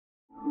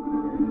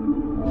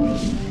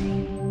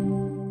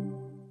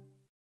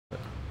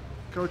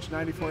Coach,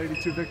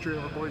 94-82 victory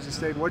over Boise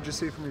State. What did you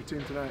see from your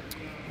team tonight?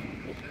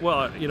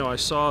 Well, I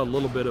saw a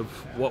little bit of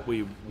what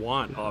we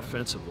want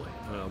offensively.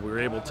 We were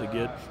able to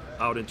get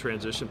out in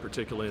transition,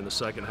 particularly in the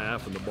second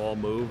half, and the ball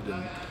moved,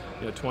 and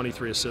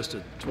 23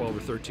 assisted, 12 or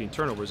 13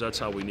 turnovers. That's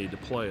how we need to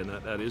play, and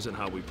that isn't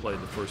how we played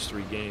the first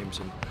 3 games.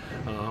 And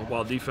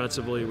while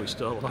defensively we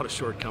still have a lot of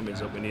shortcomings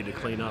that we need to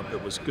clean up,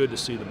 it was good to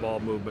see the ball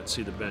movement,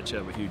 see the bench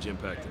have a huge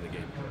impact in the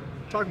game.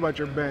 Talk about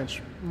your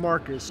bench.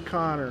 Marcus,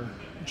 Connor,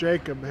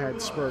 Jacob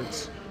had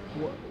spurts.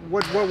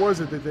 What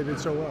was it that they did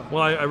so well?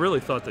 Well, I really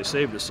thought they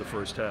saved us the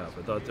first half.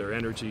 I thought their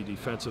energy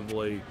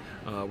defensively,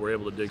 were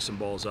able to dig some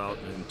balls out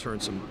and turn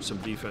some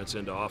defense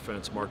into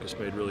offense. Marcus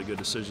made really good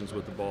decisions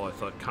with the ball. I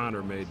thought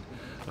Connor made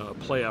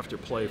play after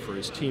play for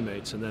his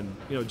teammates. And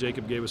then,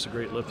 Jacob gave us a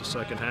great lift the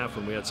second half,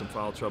 and we had some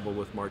foul trouble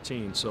with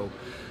Martine. So,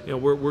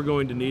 we're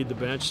going to need the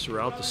bench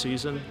throughout the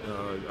season.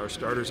 Our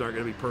starters aren't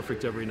going to be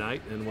perfect every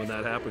night, and when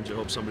that happens, you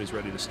hope somebody's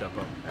ready to step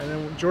up. And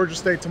then Georgia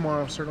State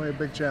tomorrow, certainly a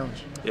big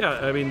challenge. Yeah,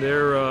 I mean,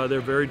 they're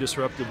very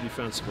disruptive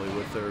defensively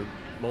with their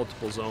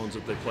multiple zones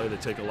that they play. They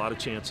take a lot of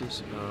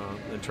chances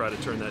and try to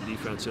turn that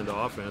defense into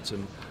offense,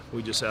 and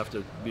we just have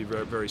to be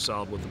very, very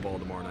solid with the ball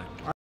tomorrow night.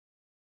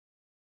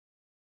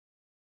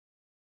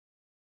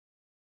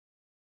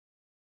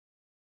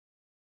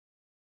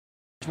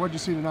 What did you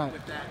see tonight?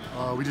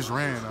 We just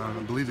ran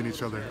and believed in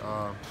each other.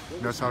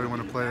 That's how we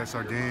want to play. That's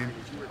our game.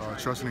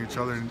 Trusting each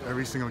other in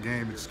every single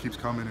game. It just keeps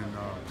coming,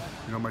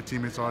 and my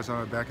teammates always have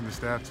our back in the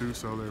staff too,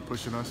 so they're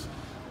pushing us.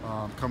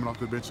 Coming off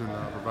the bench and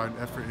providing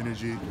effort,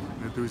 energy,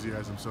 and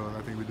enthusiasm. So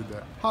I think we did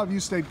that. How have you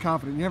stayed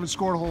confident? You haven't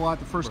scored a whole lot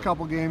the first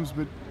couple games,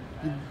 but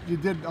you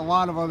did a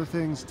lot of other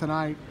things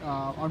tonight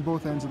on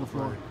both ends of the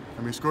floor. Right.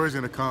 I mean, scoring's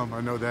going to come.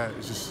 I know that.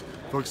 It's just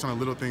focus on the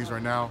little things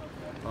right now.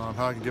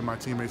 How I can get my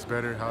teammates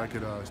better, how I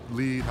could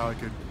lead, how I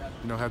could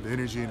have the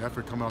energy and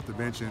effort coming off the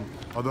bench. And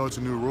although it's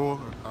a new rule,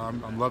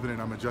 I'm loving it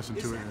and I'm adjusting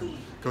to it. And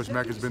Coach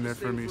Mack has been there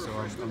for me, so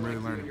I'm really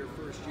learning.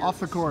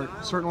 Off the court,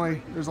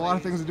 certainly there's a lot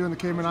of things to do in the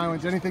Cayman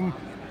Islands. Anything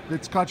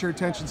that's caught your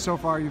attention so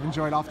far you've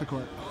enjoyed off the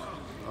court?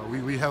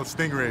 We held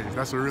stingrays.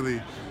 That's what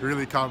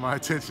really caught my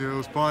attention. It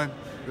was fun.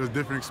 It was a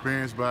different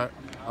experience, but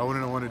I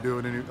wouldn't want to do it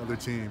with any other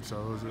team,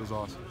 so it was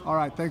awesome. All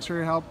right, thanks for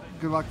your help.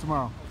 Good luck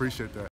tomorrow. Appreciate that.